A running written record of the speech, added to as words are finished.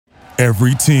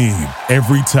Every team,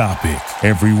 every topic,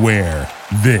 everywhere.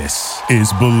 This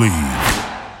is Believe.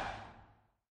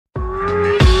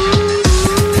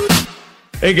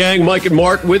 Hey gang, Mike and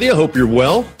Mark with you. Hope you're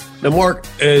well. Now, Mark,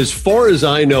 as far as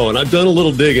I know, and I've done a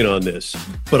little digging on this,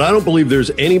 but I don't believe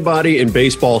there's anybody in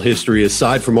baseball history,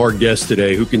 aside from our guest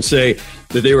today, who can say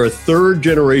that they were a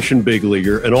third-generation big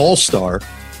leaguer, an all-star,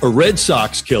 a Red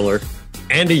Sox killer,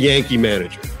 and a Yankee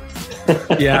manager.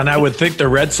 Yeah, and I would think the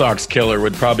Red Sox killer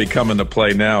would probably come into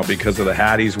play now because of the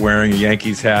hat he's wearing, a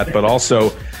Yankees hat, but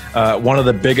also one of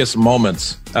the biggest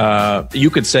moments, you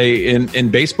could say, in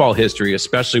baseball history,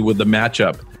 especially with the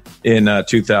matchup in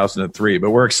 2003.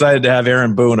 But we're excited to have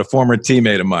Aaron Boone, a former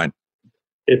teammate of mine.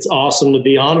 It's awesome to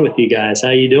be on with you guys. How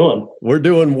you doing? We're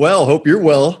doing well. Hope you're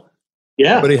well.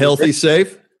 Yeah. Everybody healthy,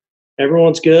 safe?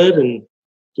 Everyone's good and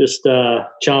just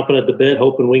chomping at the bit,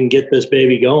 hoping we can get this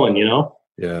baby going, you know?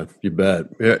 Yeah, you bet.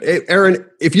 Yeah. Hey, Aaron,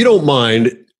 if you don't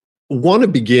mind, want to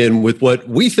begin with what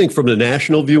we think from the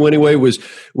national view anyway was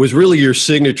really your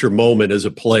signature moment as a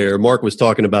player. Mark was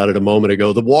talking about it a moment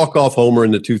ago. The walk-off homer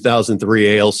in the 2003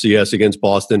 ALCS against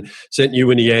Boston sent you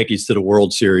and the Yankees to the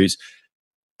World Series.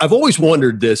 I've always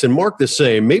wondered this, and Mark the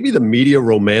same, maybe the media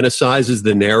romanticizes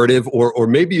the narrative, or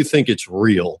maybe you think it's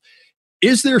real.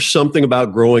 Is there something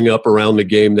about growing up around the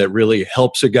game that really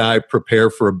helps a guy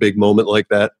prepare for a big moment like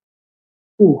that?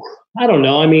 Ooh, I don't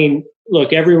know. I mean,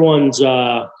 look, everyone's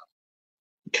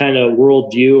kind of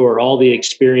worldview or all the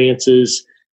experiences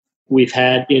we've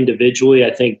had individually,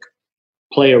 I think,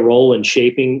 play a role in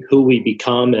shaping who we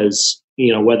become as,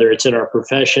 you know, whether it's in our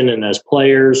profession and as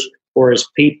players or as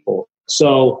people.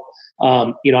 So,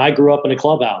 you know, I grew up in a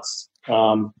clubhouse.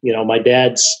 You know, my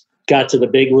dad's got to the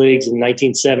big leagues in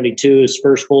 1972. His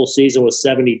first full season was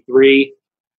 73,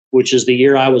 which is the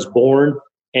year I was born.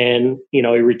 And, you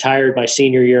know, he retired my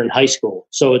senior year in high school.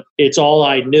 So it's all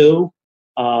I knew.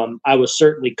 I was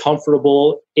certainly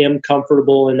comfortable in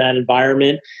that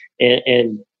environment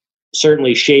and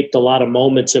certainly shaped a lot of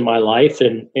moments in my life.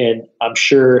 And I'm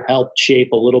sure helped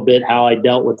shape a little bit how I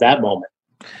dealt with that moment.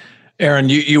 Aaron,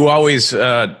 you always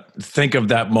think of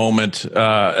that moment,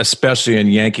 especially in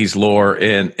Yankees lore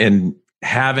and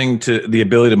having the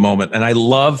ability to moment. And I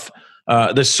love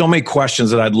there's so many questions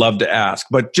that I'd love to ask,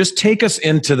 but just take us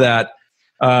into that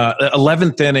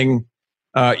 11th inning.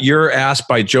 You're asked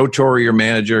by Joe Torre, your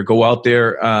manager, go out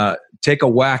there, take a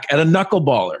whack at a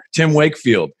knuckleballer, Tim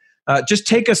Wakefield. Just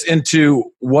take us into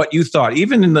what you thought,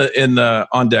 even in the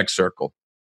on deck circle.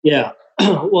 Yeah.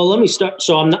 Well, let me start.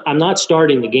 So I'm not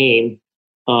starting the game,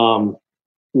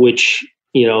 which,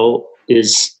 you know,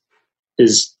 is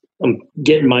I'm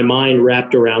getting my mind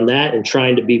wrapped around that and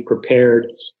trying to be prepared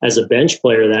as a bench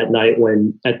player that night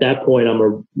when at that point I'm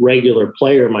a regular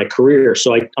player in my career.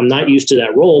 So I'm not used to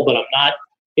that role, but I'm not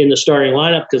in the starting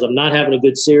lineup because I'm not having a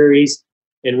good series.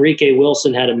 Enrique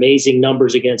Wilson had amazing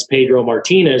numbers against Pedro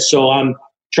Martinez. So I'm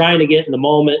trying to get in the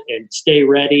moment and stay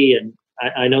ready. And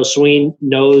I know Sween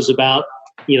knows about,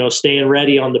 you know, staying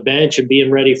ready on the bench and being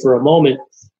ready for a moment.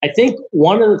 I think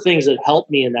one of the things that helped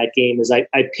me in that game is I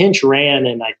pinch ran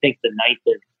in, I think, the ninth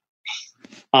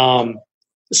inning.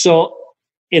 So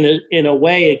in a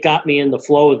way, it got me in the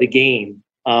flow of the game.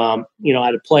 You know, I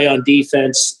had to play on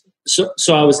defense. So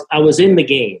I was in the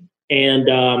game. And,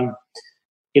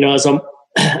 you know,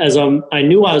 I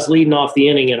knew I was leading off the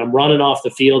inning and I'm running off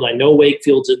the field. I know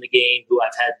Wakefield's in the game, who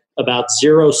I've had about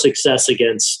zero success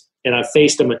against, and I've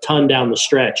faced him a ton down the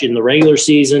stretch in the regular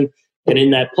season and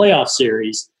in that playoff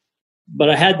series. But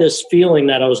I had this feeling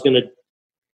that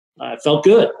I felt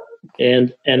good.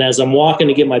 And as I'm walking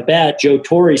to get my bat, Joe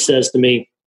Torre says to me,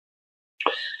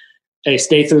 "Hey,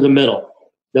 stay through the middle.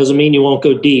 Doesn't mean you won't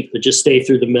go deep, but just stay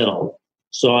through the middle."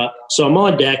 So I'm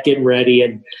on deck getting ready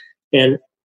and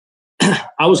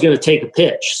I was going to take a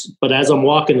pitch, but as I'm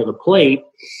walking to the plate,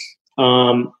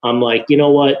 I'm like, you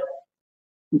know what?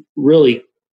 Really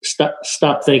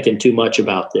stop thinking too much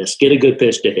about this. Get a good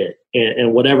pitch to hit.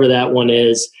 And whatever that one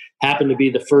is, happened to be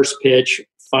the first pitch.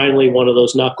 Finally, one of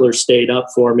those knucklers stayed up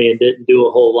for me and didn't do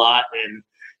a whole lot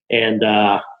and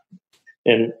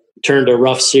turned a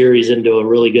rough series into a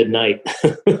really good night.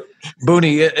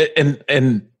 Booney,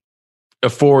 and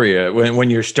euphoria when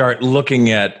you start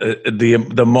looking at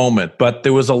the moment, but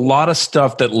there was a lot of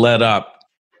stuff that led up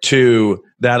to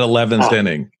that 11th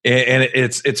inning. And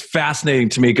it's fascinating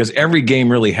to me because every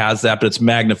game really has that, but it's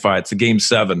magnified. It's a game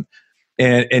 7.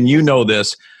 And you know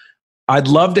this. I'd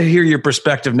love to hear your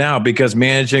perspective now because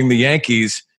managing the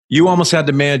Yankees, you almost had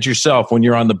to manage yourself when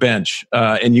you're on the bench.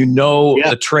 And you know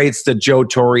the traits that Joe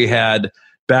Torre had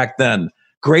back then.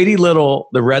 Grady Little,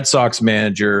 the Red Sox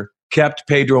manager, kept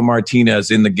Pedro Martinez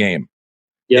in the game.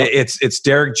 Yep. It's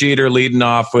Derek Jeter leading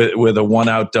off with a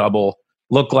 1-out double.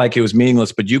 Looked like it was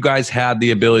meaningless, but you guys had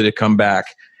the ability to come back.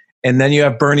 And then you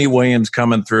have Bernie Williams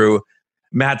coming through,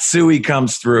 Matsui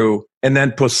comes through, and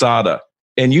then Posada.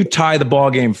 And you tie the ball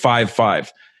game 5-5.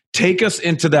 Take us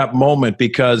into that moment,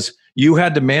 because you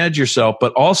had to manage yourself,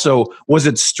 but also, was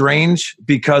it strange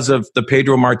because of the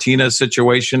Pedro Martinez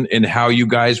situation and how you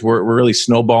guys were really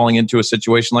snowballing into a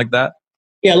situation like that?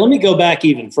 Yeah, let me go back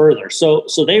even further. So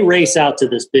they race out to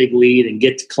this big lead and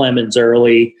get to Clemens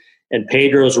early, and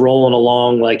Pedro's rolling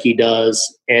along like he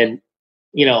does. And,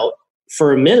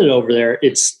 for a minute over there,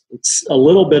 it's a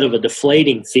little bit of a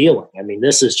deflating feeling. I mean,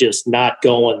 this is just not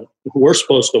going. We're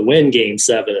supposed to win Game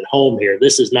 7 at home here.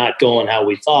 This is not going how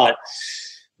we thought.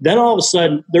 Then all of a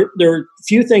sudden, there are a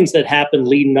few things that happened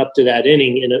leading up to that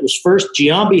inning. And it was first,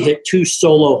 Giambi hit 2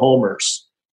 solo homers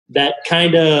that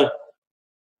kind of,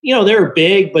 they were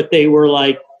big, but they were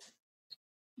like,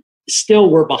 still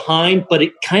were behind, but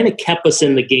it kind of kept us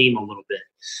in the game a little bit.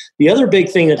 The other big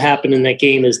thing that happened in that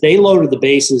game is they loaded the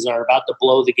bases and are about to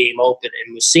blow the game open,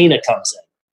 and Mussina comes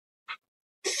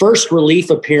in. First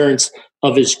relief appearance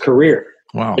of his career.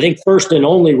 Wow. I think first and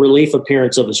only relief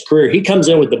appearance of his career. He comes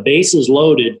in with the bases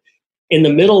loaded in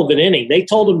the middle of an inning. They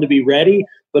told him to be ready,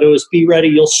 but it was be ready,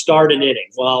 you'll start an inning.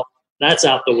 Well, that's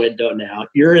out the window now.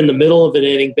 You're in the middle of an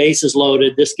inning, bases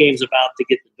loaded. This game's about to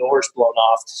get the doors blown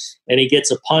off. And he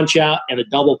gets a punch out and a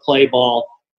double play ball.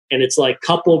 And it's like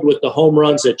coupled with the home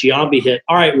runs that Giambi hit.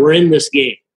 All right, we're in this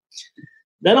game.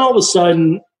 Then all of a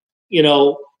sudden,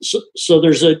 so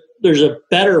there's a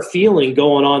better feeling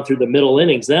going on through the middle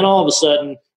innings. Then all of a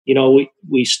sudden,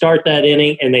 we start that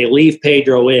inning and they leave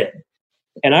Pedro in.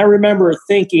 And I remember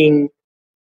thinking,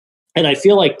 and I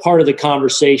feel like part of the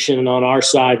conversation on our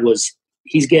side was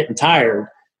he's getting tired.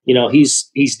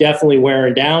 He's definitely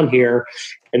wearing down here.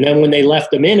 And then when they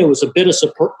left him in, it was a bit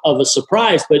of a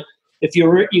surprise. But if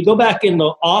you go back in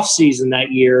the offseason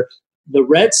that year, the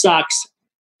Red Sox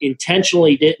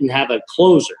intentionally didn't have a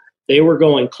closer. They were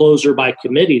going closer by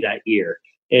committee that year,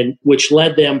 and which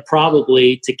led them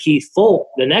probably to Keith Folt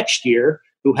the next year,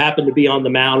 who happened to be on the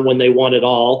mound when they won it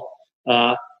all,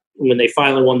 when they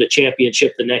finally won the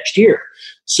championship the next year.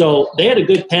 So they had a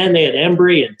good pen. They had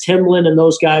Embry and Timlin, and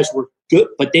those guys were good,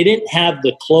 but they didn't have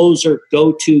the closer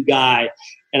go-to guy.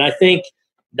 And I think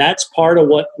that's part of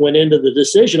what went into the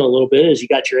decision a little bit is you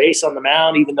got your ace on the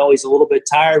mound, even though he's a little bit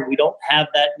tired. We don't have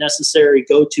that necessary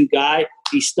go-to guy.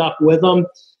 He stuck with them.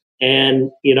 And,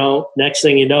 next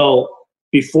thing you know,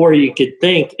 before you could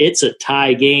think, it's a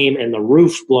tie game and the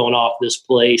roof's blown off this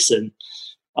place. And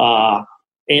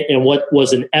what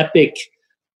was an epic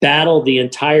battle the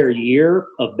entire year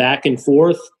of back and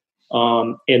forth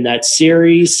in that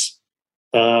series,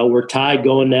 we're tied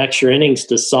going to extra innings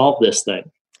to solve this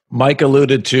thing. Mike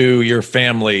alluded to your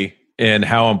family and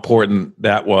how important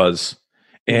that was.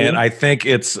 And I think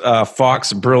it's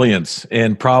Fox brilliance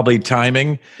and probably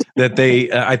timing that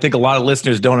I think a lot of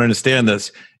listeners don't understand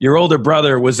this. Your older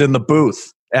brother was in the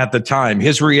booth at the time.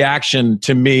 His reaction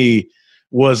to me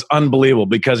was unbelievable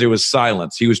because it was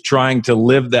silence. He was trying to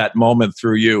live that moment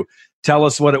through you. Tell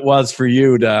us what it was for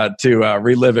you to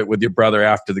relive it with your brother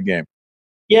after the game.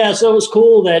 Yeah, so it was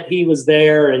cool that he was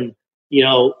there, and,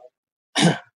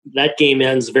 that game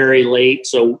ends very late.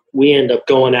 So we end up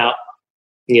going out,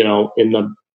 in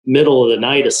the middle of the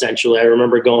night, essentially. I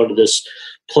remember going to this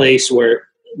place where it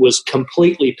was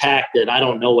completely packed at I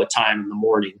don't know what time in the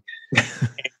morning.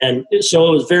 And so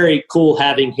it was very cool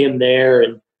having him there.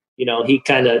 And, he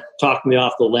kind of talked me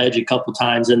off the ledge a couple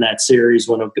times in that series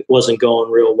when it wasn't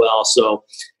going real well. So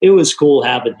it was cool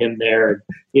having him there.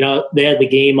 And, they had the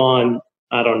game on,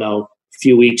 I don't know, a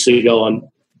few weeks ago on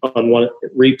one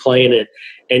replaying it,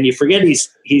 and you forget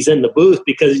he's in the booth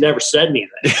because he never said anything.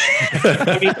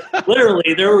 I mean,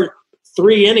 literally, there were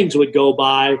 3 innings would go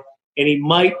by, and he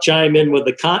might chime in with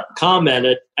a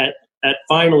comment at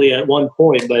finally at one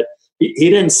point, but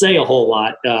he didn't say a whole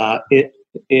lot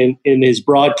in his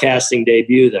broadcasting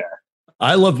debut there.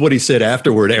 I loved what he said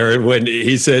afterward, Aaron, when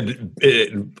he said,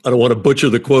 I don't want to butcher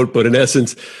the quote, but in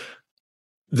essence,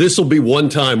 this will be one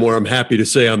time where I'm happy to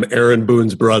say I'm Aaron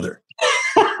Boone's brother.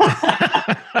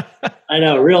 I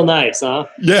know, real nice, huh?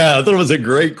 Yeah, I thought it was a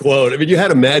great quote. I mean, you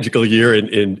had a magical year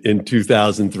in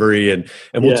 2003, and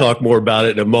we'll talk more about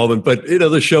it in a moment. But,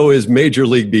 the show is Major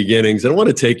League Beginnings, and I want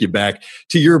to take you back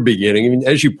to your beginning. I mean,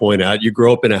 as you point out, you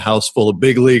grow up in a house full of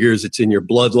big leaguers. It's in your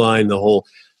bloodline, the whole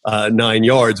 9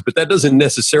 yards, but that doesn't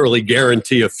necessarily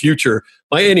guarantee a future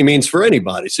by any means for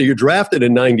anybody. So you're drafted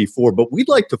in 94, but we'd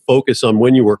like to focus on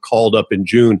when you were called up in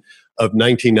June of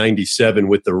 1997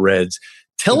 with the Reds.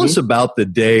 Tell us about the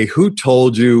day. Who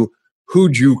told you?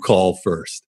 Who'd you call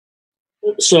first?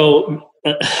 So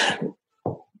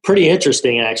pretty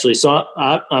interesting, actually. So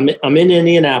I'm in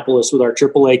Indianapolis with our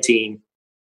AAA team,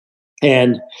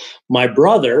 and my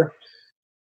brother,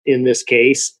 in this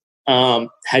case,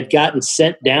 had gotten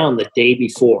sent down the day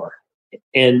before,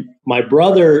 and my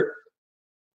brother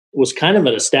was kind of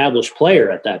an established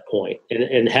player at that point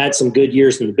and had some good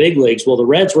years in the big leagues. Well, the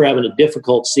Reds were having a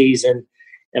difficult season,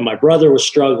 and my brother was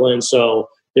struggling, so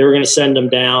they were going to send him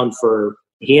down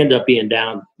he ended up being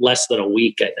down less than a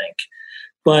week, I think.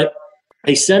 But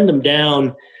they send him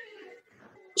down.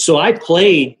 So I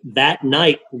played that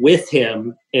night with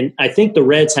him, and I think the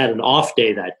Reds had an off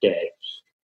day that day.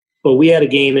 But we had a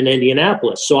game in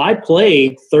Indianapolis. So I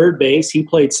played third base. He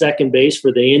played second base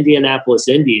for the Indianapolis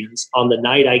Indians on the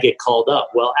night I get called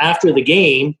up. Well, after the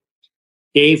game,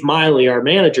 Dave Miley, our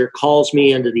manager, calls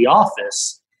me into the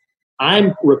office.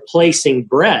 I'm replacing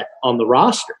Brett on the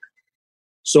roster.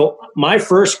 So my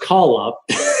first call up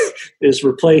is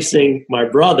replacing my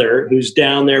brother, who's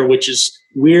down there, which is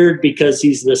weird because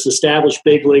he's this established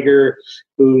big leaguer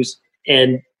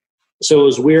and so it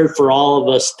was weird for all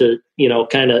of us to,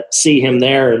 kind of see him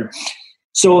there. And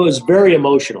so it was very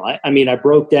emotional. I mean, I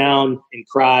broke down and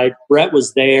cried. Brett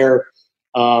was there,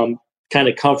 kind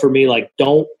of comfort me, like,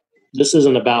 this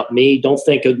isn't about me. Don't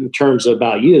think in terms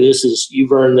about you.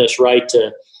 You've earned this right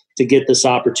to get this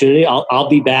opportunity. I'll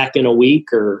be back in a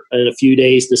week or in a few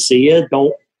days to see you.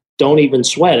 Don't even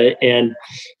sweat it. And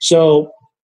so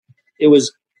it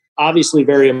was obviously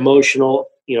very emotional,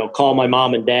 call my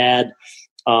mom and dad.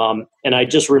 And I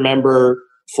just remember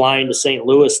flying to St.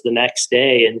 Louis the next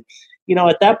day. And,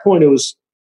 at that point it was,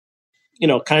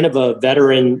 kind of a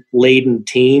veteran laden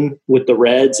team with the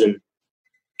Reds. And,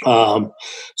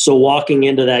 so walking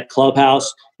into that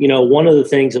clubhouse, one of the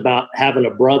things about having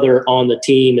a brother on the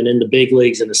team and in the big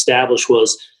leagues and established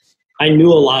was I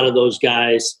knew a lot of those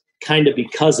guys kind of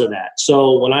because of that.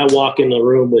 So when I walk in the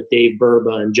room with Dave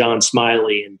Burba and John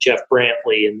Smiley and Jeff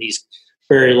Brantley and these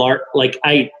very large,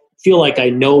 I feel like I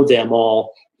know them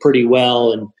all pretty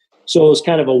well. And so it was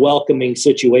kind of a welcoming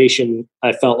situation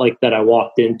I felt like that I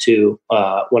walked into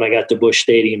when I got to Busch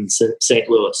Stadium in St.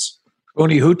 Louis.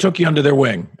 Booney, who took you under their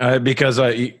wing? Because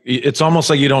it's almost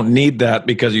like you don't need that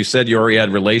because you said you already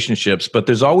had relationships, but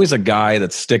there's always a guy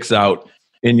that sticks out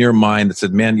in your mind that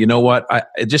said, man, you know what?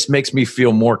 It just makes me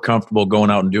feel more comfortable going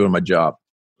out and doing my job.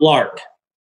 Lark,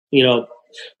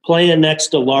 playing next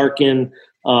to Larkin,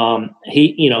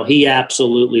 he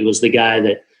absolutely was the guy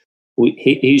that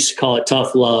he used to call it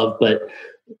tough love, but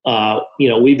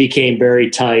we became very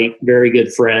tight, very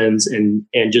good friends, and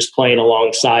just playing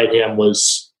alongside him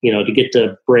was, to get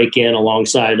to break in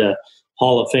alongside a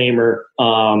Hall of Famer.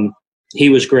 He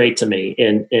was great to me,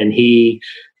 and he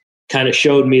kind of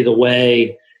showed me the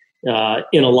way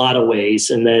in a lot of ways.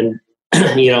 And then,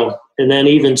 and then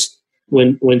even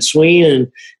when Sweeney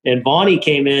and Bonnie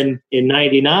came in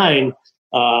 99,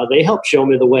 they helped show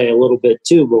me the way a little bit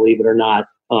too, believe it or not,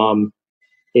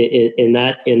 in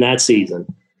that season.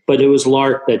 But it was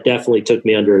Lark that definitely took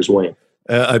me under his wing.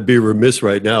 I'd be remiss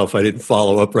right now if I didn't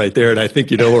follow up right there, and I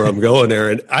think you know where I'm going,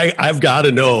 Aaron. I've got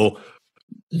to know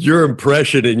your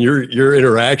impression and your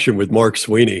interaction with Mark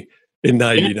Sweeney in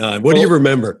 '99. What do you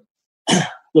remember?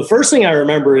 The first thing I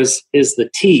remember is the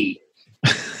tee.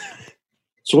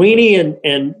 Sweeney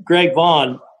and Greg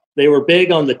Vaughn, they were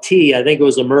big on the tee. I think it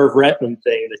was a Merv Retman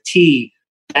thing. The tee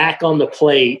back on the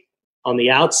plate on the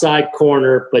outside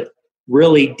corner, but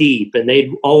really deep, and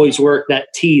they'd always work that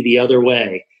tee the other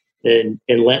way. And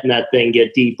letting that thing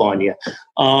get deep on you.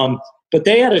 But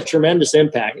they had a tremendous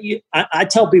impact. I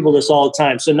tell people this all the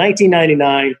time. So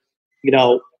 1999,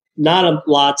 not a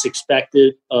lot's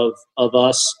expected of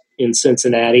us in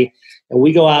Cincinnati. And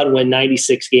we go out and win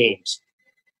 96 games.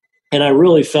 And I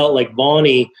really felt like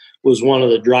Bonnie was one of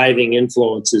the driving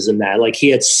influences in that. Like he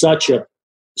had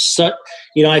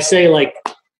I say like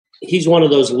he's one of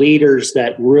those leaders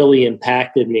that really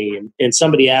impacted me. And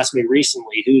somebody asked me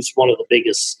recently, who's one of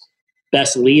the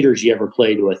best leaders you ever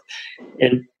played with?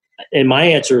 And my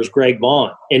answer is Greg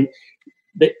Vaughn. And,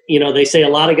 they say a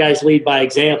lot of guys lead by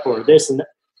example or this and that.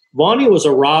 Vonnie was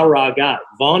a rah-rah guy.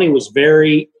 Vonnie was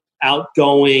very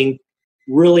outgoing,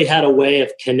 really had a way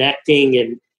of connecting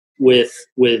and with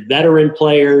veteran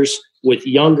players, with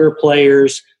younger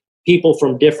players, people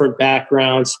from different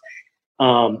backgrounds.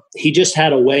 He just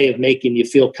had a way of making you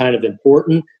feel kind of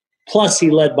important. Plus, he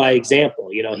led by example.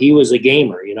 He was a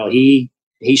gamer.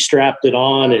 He strapped it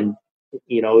on, and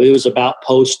it was about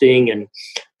posting,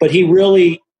 but he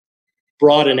really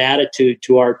brought an attitude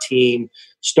to our team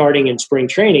starting in spring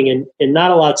training, and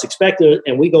not a lot's expected.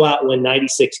 And we go out and win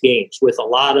 96 games with a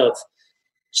lot of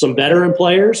some veteran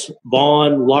players,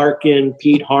 Vaughn, Larkin,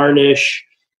 Pete Harnish,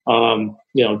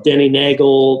 Denny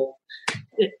Nagel,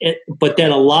 but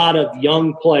then a lot of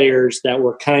young players that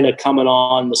were kind of coming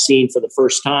on the scene for the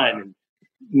first time. And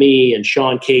me and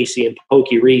Sean Casey and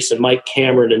Pokey Reese and Mike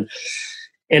Cameron.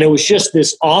 And it was just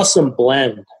this awesome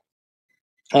blend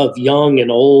of young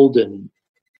and old and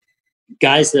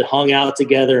guys that hung out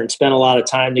together and spent a lot of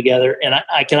time together. And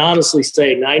I can honestly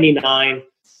say 99,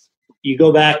 you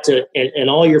go back to and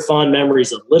all your fond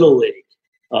memories of Little League,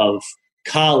 of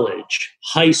college,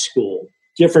 high school,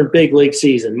 different big league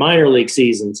season, minor league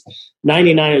seasons.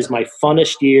 99 is my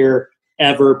funnest year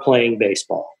ever playing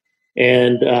baseball.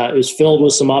 And it was filled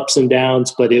with some ups and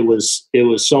downs, but it was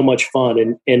so much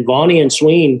fun. And Vonnie and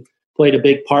Sween played a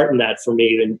big part in that for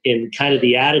me, in kind of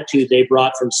the attitude they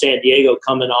brought from San Diego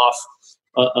coming off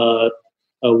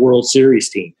a World Series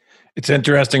team. It's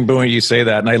interesting, Boone, you say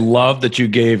that. And I love that you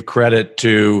gave credit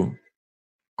to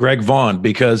Greg Vaughn,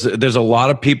 because there's a lot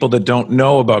of people that don't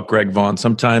know about Greg Vaughn.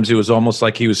 Sometimes it was almost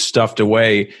like he was stuffed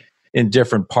away in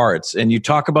different parts. And you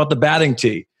talk about the batting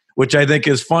tee, which I think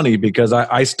is funny because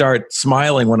I start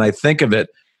smiling when I think of it.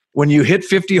 When you hit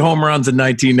 50 home runs in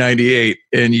 1998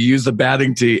 and you use the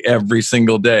batting tee every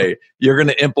single day, you're going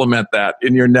to implement that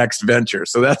in your next venture.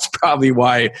 So that's probably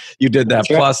why you did that.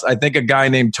 Right. Plus, I think a guy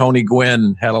named Tony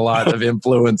Gwynn had a lot of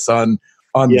influence on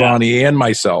Vonnie and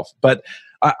myself. But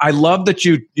I love that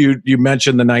you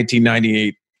mentioned the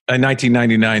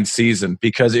 1999 season,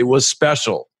 because it was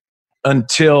special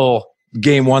until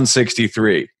game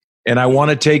 163. And I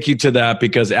want to take you to that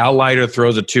because Al Leiter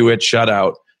throws a 2-hit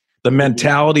shutout. The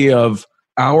mentality of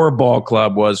our ball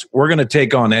club was, we're going to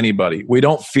take on anybody. We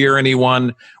don't fear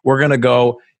anyone. We're going to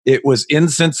go. It was in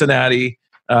Cincinnati.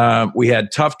 We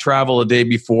had tough travel the day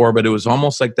before, but it was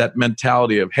almost like that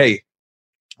mentality of, hey,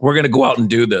 we're going to go out and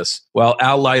do this. Well,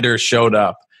 Al Leiter showed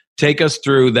up. Take us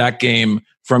through that game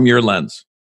from your lens.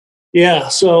 Yeah,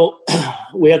 so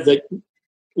we have the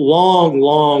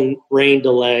long rain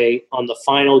delay on the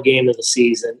final game of the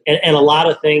season, and a lot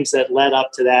of things that led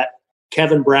up to that.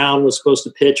 Kevin Brown was supposed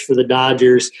to pitch for the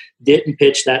Dodgers, didn't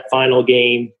pitch that final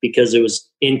game because it was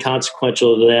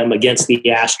inconsequential to them against the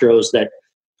Astros. That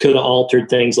could have altered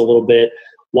things a little bit.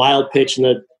 Wild pitch in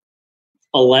the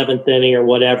 11th inning or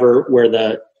whatever, where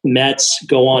the Mets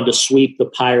go on to sweep the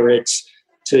Pirates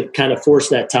to kind of force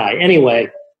that tie. Anyway,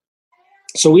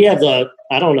 so we have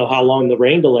I don't know how long the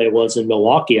rain delay was in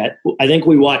Milwaukee. I think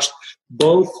we watched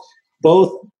both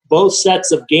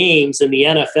sets of games in the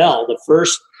NFL, the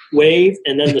first wave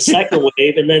and then the second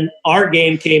wave, and then our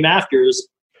game came after.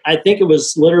 I think it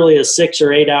was literally a 6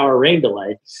 or 8 hour rain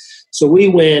delay. So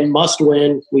we must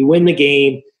win. We win the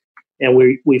game, and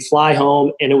we fly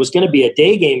home. And it was going to be a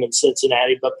day game in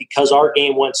Cincinnati, but because our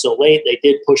game went so late, they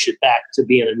did push it back to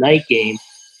being a night game.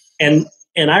 And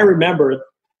I remember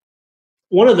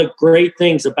one of the great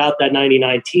things about that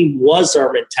 99 team was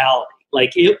our mentality.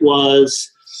 Like it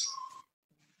was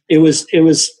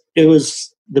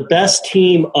the best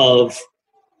team of,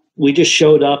 we just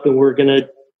showed up and we're going to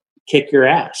kick your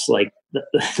ass. Like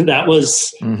that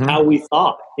was how we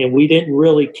thought. And we didn't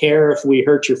really care if we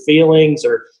hurt your feelings,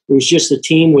 or it was just a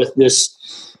team with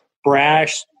this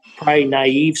brash, probably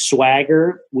naive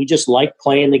swagger. We just liked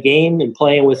playing the game and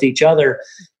playing with each other.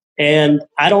 And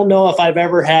I don't know if I've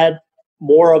ever had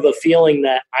more of a feeling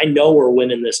that I know we're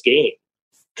winning this game,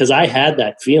 because I had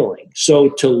that feeling. So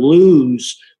to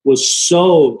lose was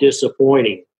so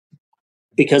disappointing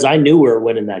because I knew we were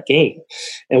winning that game.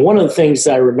 And one of the things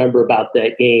I remember about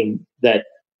that game that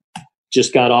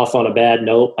just got off on a bad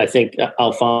note, I think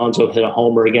Alfonso hit a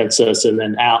homer against us, and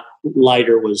then Al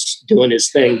Leiter was doing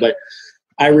his thing. But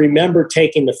I remember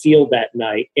taking the field that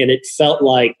night, and it felt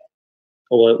like,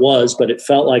 well, it was, but it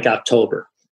felt like October.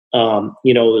 It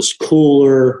was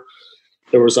cooler.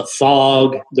 There was a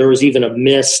fog. There was even a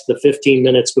mist the 15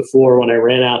 minutes before when I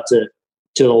ran out to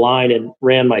the line and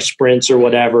ran my sprints or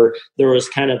whatever. There was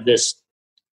kind of this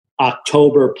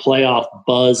October playoff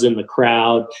buzz in the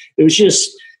crowd. It was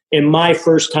just in my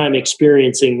first time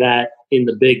experiencing that in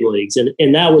the big leagues. And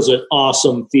that was an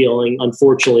awesome feeling,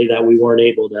 unfortunately, that we weren't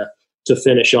able to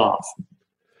finish off.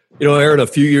 Aaron, a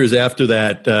few years after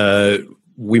that,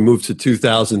 we moved to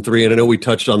 2003, and I know we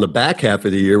touched on the back half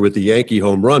of the year with the Yankee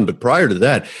home run, but prior to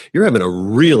that, you're having a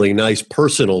really nice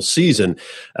personal season.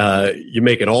 You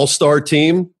make an all-star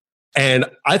team, and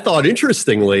I thought,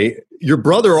 interestingly, your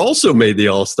brother also made the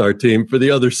all-star team for the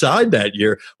other side that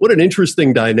year. What an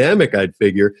interesting dynamic, I'd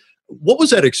figure. What was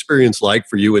that experience like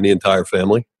for you and the entire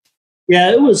family?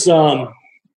 Yeah, it was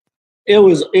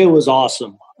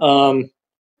awesome.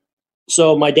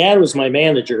 So my dad was my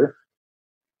manager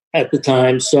at the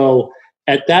time. So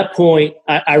at that point,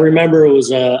 I remember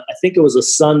I think it was a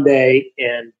Sunday,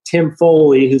 and Tim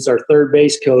Foley, who's our third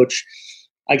base coach,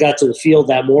 I got to the field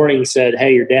that morning and said,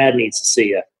 "Hey, your dad needs to see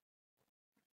you."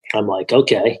 I'm like,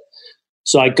 okay.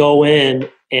 So I go in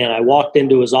and I walked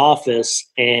into his office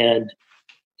and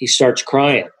he starts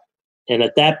crying. And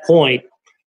at that point,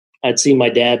 I'd seen my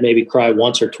dad maybe cry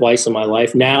once or twice in my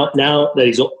life. Now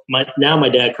that my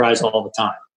dad cries all the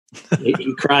time.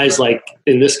 He cries like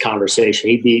in this conversation.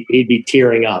 He'd be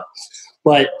tearing up.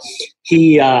 But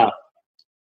he's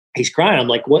crying. I'm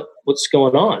like, what's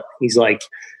going on? He's like,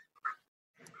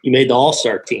 "You made the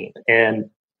All-Star team." And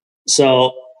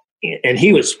so, and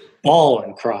he was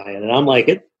bawling, crying. And I'm like,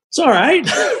 it's all right.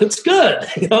 It's good.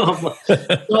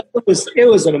 It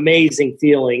was an amazing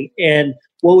feeling. And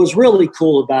what was really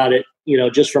cool about it,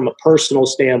 just from a personal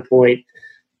standpoint,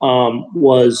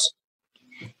 was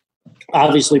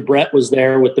obviously Brett was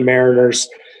there with the Mariners,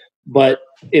 but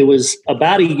it was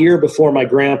about a year before my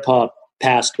grandpa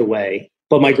passed away.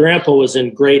 But my grandpa was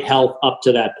in great health up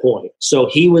to that point. So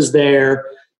he was there.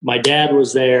 My dad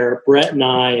was there, Brett and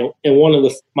I, and one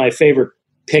of my favorite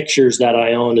pictures that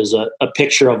I own is a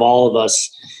picture of all of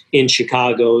us in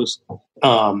Chicago's.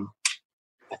 I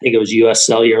think it was U.S.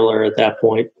 Cellular at that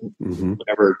point,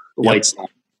 whatever White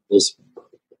Sox was.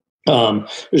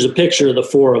 There's a picture of the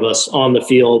four of us on the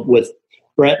field with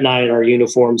Brett and I in our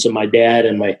uniforms, and my dad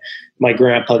and my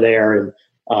grandpa there, and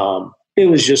it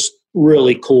was just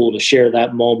really cool to share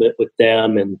that moment with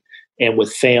them and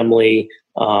with family.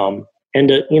 And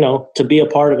to be a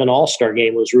part of an All-Star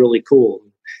game was really cool.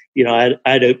 I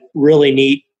had a really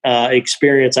neat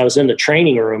experience. I was in the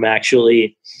training room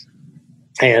actually,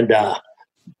 and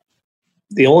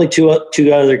the only two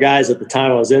other guys at the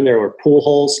time I was in there were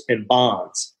Pujols and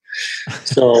Bonds.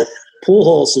 So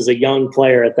Pujols is a young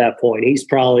player at that point.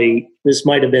 This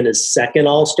might have been his second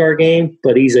All-Star game,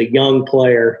 but he's a young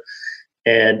player.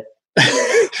 And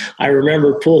I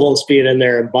remember Pujols being in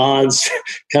there and Bonds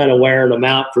kind of wearing him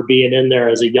out for being in there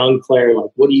as a young player.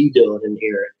 Like, what are you doing in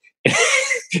here?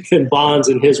 And Bonds,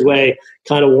 in his way,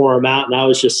 kind of wore him out. And I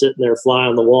was just sitting there fly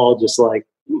on the wall, just like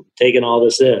taking all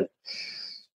this in.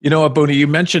 You know what, Booney, you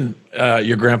mentioned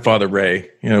your grandfather, Ray.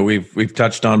 We've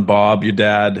touched on Bob, your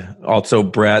dad, also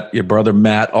Brett, your brother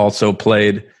Matt also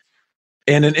played.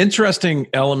 And an interesting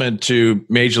element to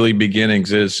Major League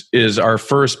beginnings is our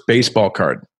first baseball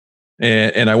card.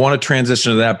 And I want to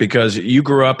transition to that because you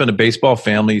grew up in a baseball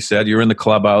family. You said you're in the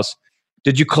clubhouse.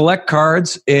 Did you collect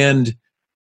cards? And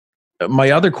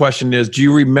my other question is, do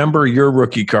you remember your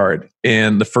rookie card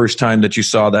and the first time that you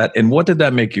saw that? And what did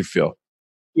that make you feel?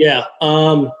 Yeah.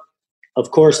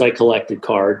 Of course I collected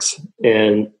cards.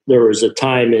 And there was a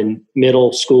time in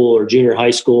middle school or junior high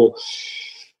school,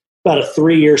 about a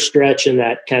 3-year stretch in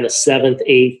that kind of 7th,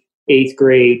 8th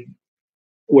grade,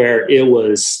 where it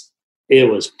was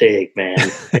big, man.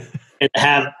 And to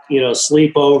have,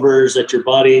 sleepovers at your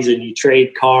buddies and you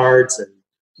trade cards. And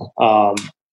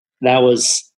that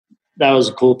was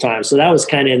a cool time. So that was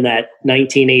kind of in that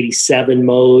 1987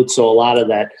 mode. So a lot of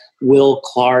that Will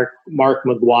Clark, Mark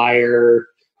McGuire,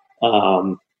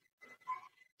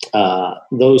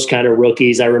 those kind of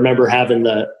rookies. I remember having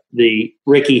the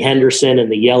Ricky Henderson in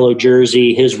the yellow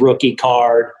jersey, his rookie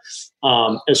card.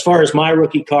 As far as my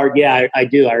rookie card, yeah, I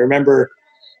do. I remember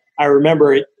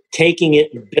it, taking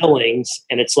it in Billings,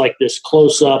 and it's like this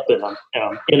close up, and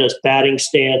I'm in a batting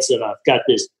stance, and I've got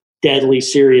this deadly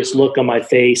serious look on my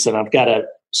face, and I've got a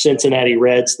Cincinnati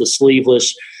Reds, the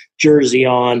sleeveless jersey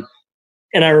on.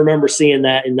 And I remember seeing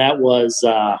that, and that was,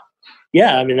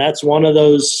 that's one of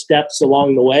those steps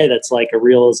along the way that's like a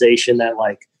realization that,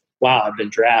 like, wow, I've been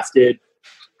drafted.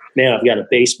 Man, I've got a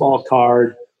baseball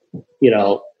card,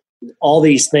 all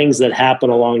these things that happen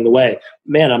along the way.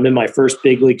 Man, I'm in my first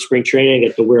big league spring training. I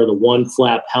get to wear the one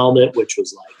flap helmet, which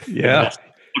was like,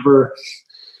 ever.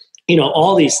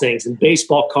 All these things. And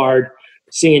baseball card,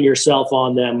 seeing yourself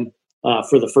on them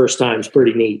for the first time is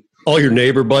pretty neat. All your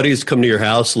neighbor buddies come to your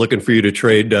house looking for you to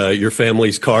trade your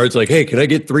family's cards. Like, hey, can I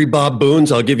get 3 Bob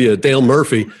Boones? I'll give you a Dale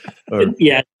Murphy.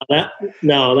 Yeah, that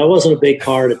wasn't a big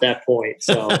card at that point.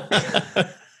 So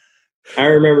I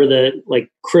remember that,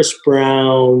 like Chris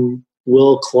Brown,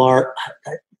 Will Clark,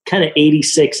 kind of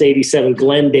 86, 87.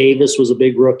 Glenn Davis was a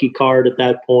big rookie card at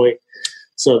that point.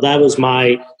 So that was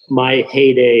my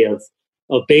heyday of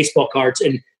baseball cards.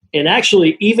 And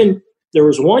actually, even there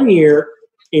was one year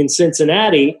in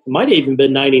Cincinnati, it might have even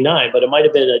been 99, but it might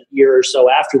have been a year or so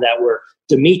after that, where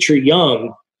Dimitri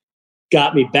Young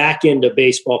got me back into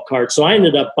baseball cards. So I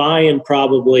ended up buying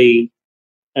probably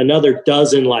another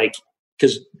dozen,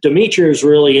 because Dimitri was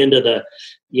really into the,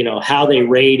 how they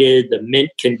rated, the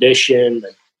mint condition,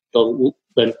 the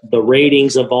the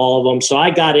ratings of all of them. So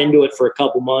I got into it for a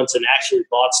couple months and actually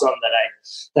bought some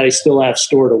that I still have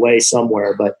stored away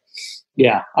somewhere. But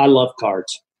yeah, I love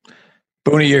cards.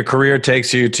 Booney, your career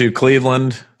takes you to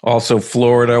Cleveland, also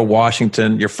Florida,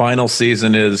 Washington. Your final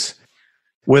season is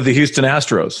with the Houston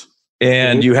Astros.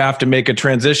 And you have to make a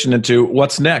transition into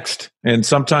what's next. And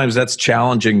sometimes that's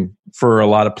challenging for a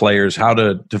lot of players, how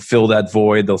to fill that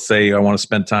void. They'll say, I want to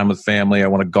spend time with family. I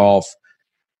want to golf.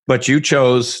 But you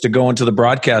chose to go into the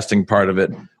broadcasting part of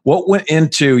it. What went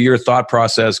into your thought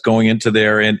process going into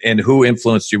there, and who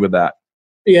influenced you with that?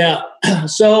 Yeah.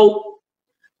 So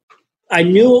I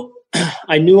knew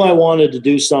I wanted to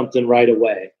do something right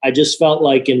away. I just felt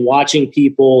like in watching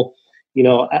people,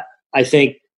 I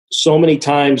think so many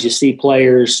times you see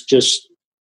players just,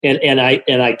 and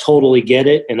I totally get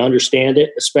it and understand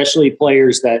it, especially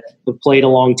players that have played a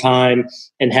long time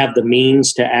and have the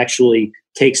means to actually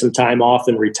take some time off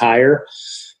and retire.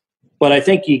 But I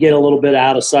think you get a little bit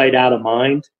out of sight, out of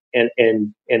mind, and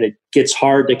it gets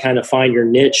hard to kind of find your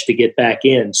niche to get back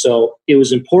in. So it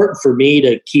was important for me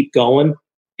to keep going,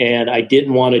 and I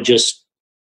didn't want to just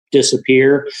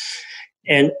disappear.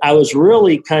 And I was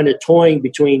really kind of toying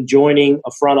between joining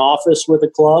a front office with a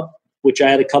club, which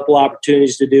I had a couple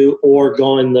opportunities to do, or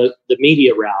going the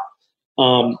media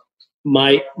route.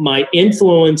 My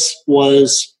influence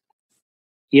was,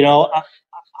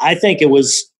 I think it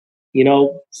was,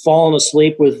 falling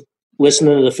asleep with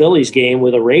listening to the Phillies game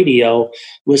with a radio,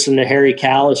 listening to Harry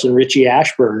Kalas and Richie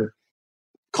Ashburn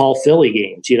call Philly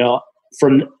games.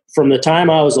 From the time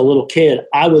I was a little kid,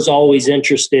 I was always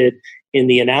interested in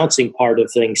the announcing part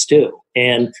of things too,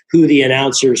 and who the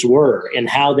announcers were and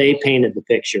how they painted the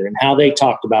picture and how they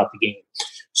talked about the game.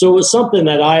 So it was something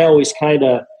that I always kind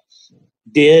of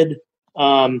did.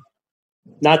 Not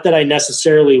that I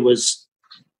necessarily was,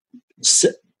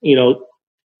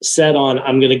 set on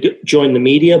I'm going to join the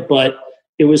media, but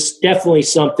it was definitely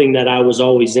something that I was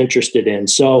always interested in.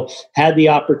 So had the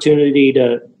opportunity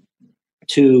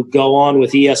to go on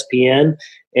with ESPN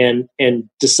and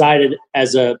decided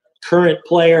as a current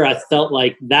player, I felt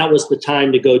like that was the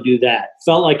time to go do that.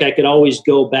 Felt like I could always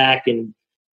go back and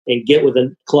get with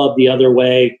a club the other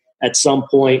way at some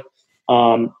point.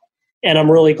 And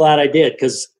I'm really glad I did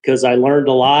because I learned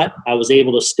a lot. I was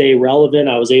able to stay relevant.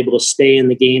 I was able to stay in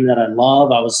the game that I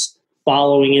love. I was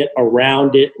following it,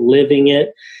 around it, living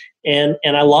it. And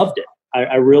I loved it.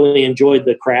 I really enjoyed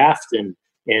the craft and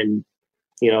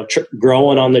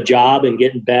growing on the job and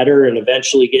getting better, and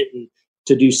eventually getting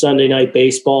to do Sunday Night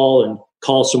Baseball and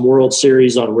call some World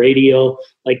Series on radio.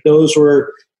 Like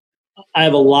I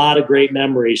have a lot of great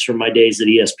memories from my days at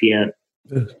ESPN.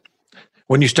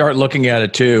 When you start looking at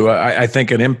it too, I think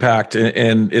an impact,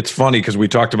 and it's funny because we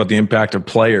talked about the impact of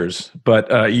players,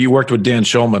 but you worked with Dan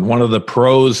Shulman, one of the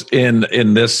pros in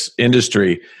this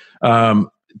industry.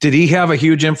 Did he have a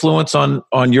huge influence on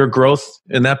your growth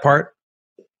in that part?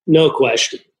 No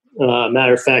question.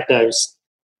 Matter of fact,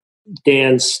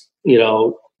 Dan's,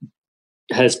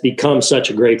 has become such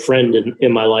a great friend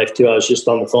in my life too. I was just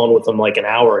on the phone with him like an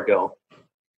hour ago.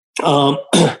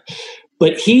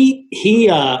 But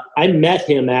I met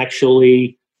him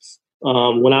actually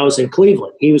when I was in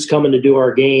Cleveland. He was coming to do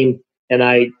our game,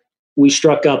 and we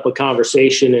struck up a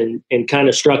conversation and kind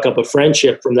of struck up a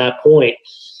friendship from that point.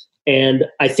 And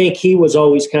I think he was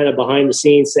always kind of behind the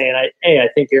scenes saying, I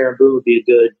think Aaron Boone would be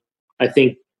I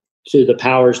think to the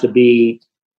powers to be,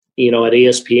 at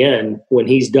ESPN, when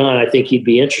he's done, I think he'd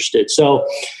be interested. So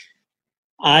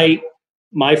my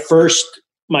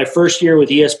first year with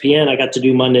ESPN, I got to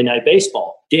do Monday Night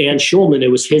Baseball. Dan Shulman, it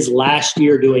was his last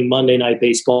year doing Monday Night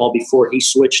Baseball before he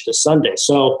switched to Sunday.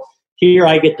 So here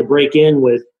I get to break in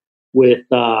with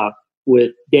Dan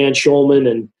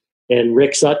Shulman and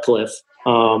Rick Sutcliffe.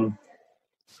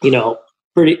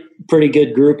 Pretty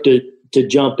good group to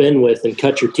jump in with and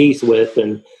cut your teeth with.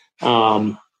 And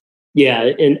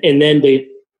and then they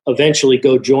eventually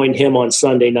go join him on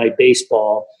Sunday Night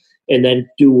Baseball, and then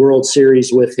do World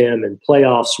Series with him and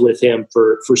playoffs with him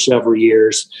for several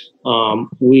years.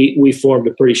 We formed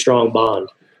a pretty strong bond.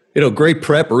 Great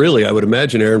prep, really, I would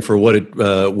imagine, Aaron, for what it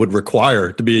would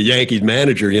require to be a Yankees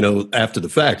manager, after the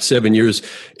fact. 7 years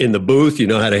in the booth, you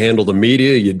know how to handle the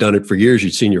media. You'd done it for years.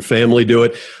 You'd seen your family do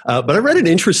it. But I read an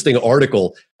interesting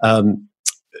article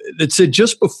that said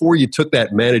just before you took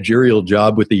that managerial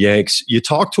job with the Yanks, you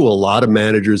talked to a lot of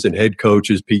managers and head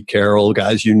coaches, Pete Carroll,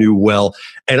 guys you knew well.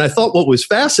 And I thought what was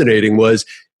fascinating was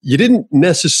you didn't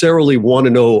necessarily want to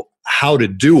know how to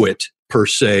do it per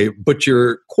se, but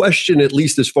your question, at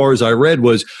least as far as I read,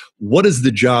 was what is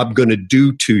the job going to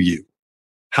do to you?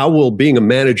 How will being a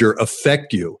manager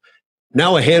affect you?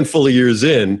 Now, a handful of years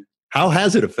in, how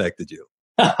has it affected you?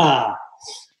 I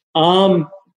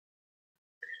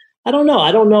don't know.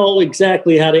 I don't know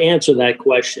exactly how to answer that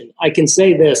question. I can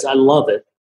say this. I love it.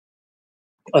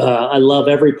 I love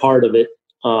every part of it.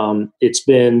 It's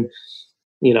been,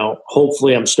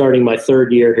 hopefully I'm starting my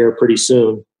third year here pretty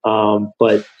soon.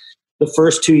 But the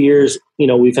first 2 years,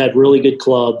 we've had really good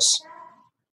clubs.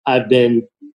 I've been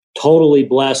totally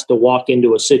blessed to walk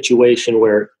into a situation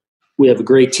where we have a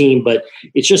great team, but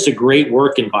it's just a great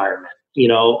work environment.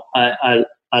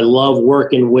 I love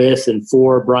working with and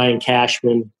for Brian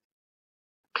Cashman.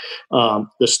 The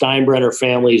Steinbrenner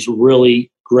family is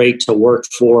really great to work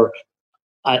for.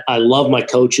 I love my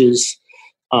coaches.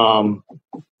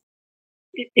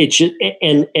 It should,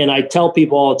 and I tell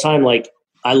people all the time, like,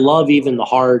 I love even the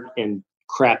hard and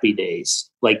crappy days.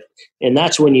 Like, and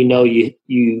that's when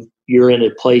you're in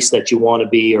a place that you want to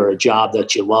be, or a job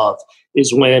that you love,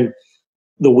 is when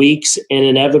the weeks, and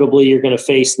inevitably you're going to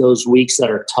face those weeks that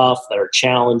are tough, that are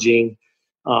challenging,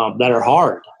 that are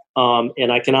hard.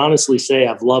 And I can honestly say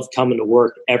I've loved coming to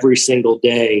work every single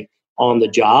day on the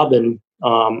job. And,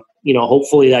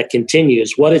 hopefully that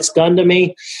continues. What it's done to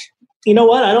me, you know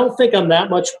what? I don't think I'm that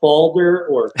much balder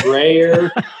or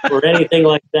grayer or anything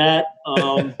like that.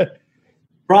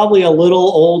 Probably a little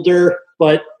older,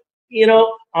 but,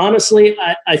 honestly,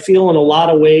 I feel in a lot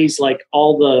of ways like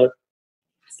all the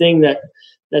thing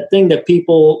that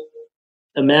people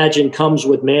imagine comes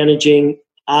with managing.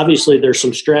 Obviously, there's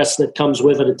some stress that comes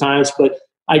with it at times, but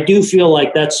I do feel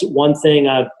like that's one thing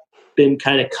I've been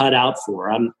kind of cut out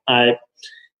for.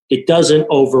 It doesn't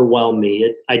overwhelm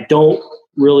me. I don't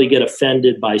really get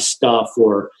offended by stuff,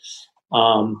 or,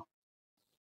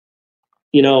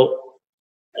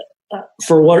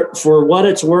 for what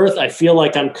it's worth, I feel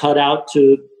like I'm cut out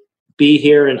to be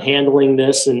here and handling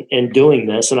this and doing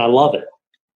this, and I love it.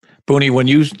 Booney, when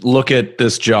you look at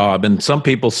this job, and some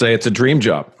people say it's a dream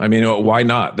job. I mean, why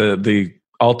not? The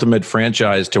ultimate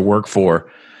franchise to work for.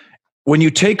 When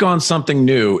you take on something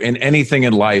new in anything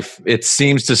in life, it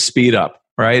seems to speed up,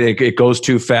 right? It goes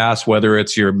too fast, whether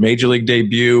it's your major league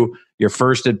debut, your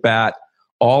first at bat,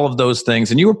 all of those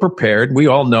things. And you were prepared. We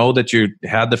all know that you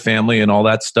had the family and all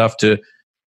that stuff to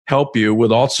help you,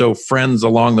 with also friends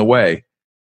along the way.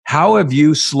 How have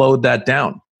you slowed that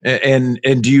down? And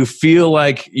do you feel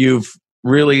like you've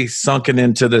really sunken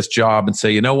into this job and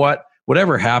say, you know what,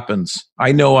 whatever happens,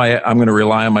 I know I'm going to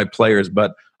rely on my players,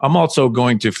 but I'm also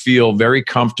going to feel very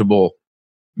comfortable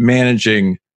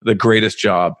managing the greatest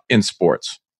job in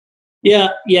sports? Yeah.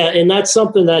 And that's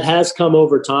something that has come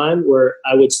over time, where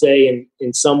I would say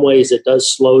in some ways it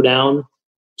does slows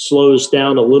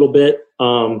down a little bit.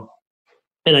 And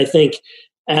I think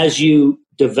as you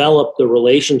develop the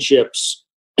relationships,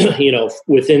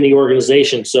 within the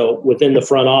organization, so within the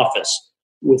front office,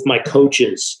 with my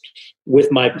coaches,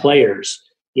 with my players,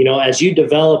 as you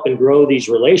develop and grow these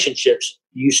relationships,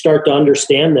 you start to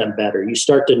understand them better. You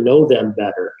start to know them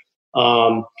better.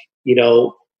 I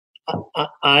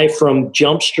from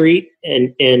Jump Street,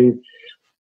 and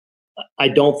I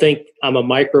don't think I'm a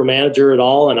micromanager at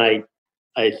all. And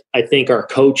I think our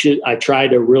coaches, I try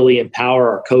to really empower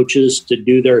our coaches to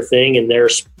do their thing in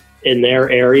their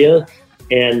area.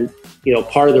 And,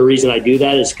 part of the reason I do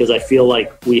that is because I feel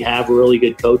like we have really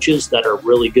good coaches that are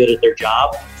really good at their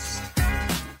job.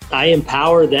 I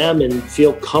empower them and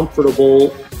feel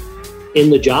comfortable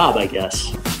in the job, I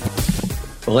guess.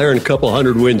 Well, Aaron, a couple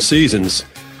 100-win seasons,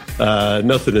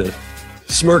 nothing to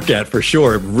smirk at for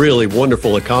sure. Really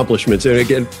wonderful accomplishments. And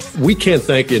again, we can't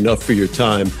thank you enough for your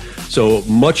time. So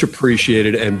much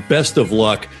appreciated, and best of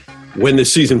luck when the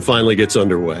season finally gets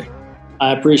underway.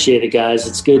 I appreciate it, guys.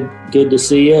 It's good to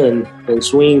see you, and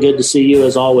Sween, good to see you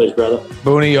as always, brother.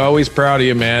 Booney, always proud of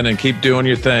you, man, and keep doing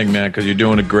your thing, man, because you're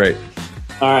doing it great.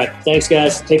 All right. Thanks,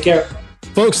 guys. Take care.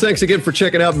 Folks, thanks again for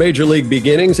checking out Major League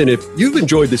Beginnings. And if you've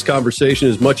enjoyed this conversation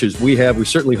as much as we have, we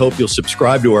certainly hope you'll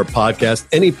subscribe to our podcast,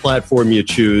 any platform you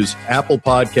choose, Apple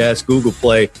Podcasts, Google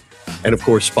Play, and of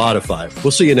course, Spotify.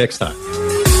 We'll see you next time.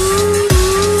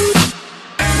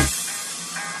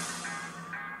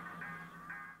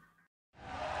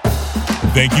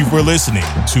 Thank you for listening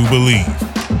to Believe.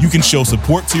 You can show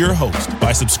support to your host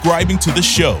by subscribing to the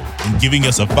show and giving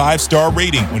us a 5-star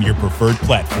rating on your preferred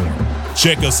platform.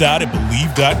 Check us out at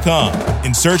Believe.com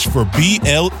and search for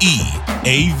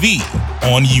BLEAV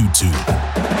on YouTube.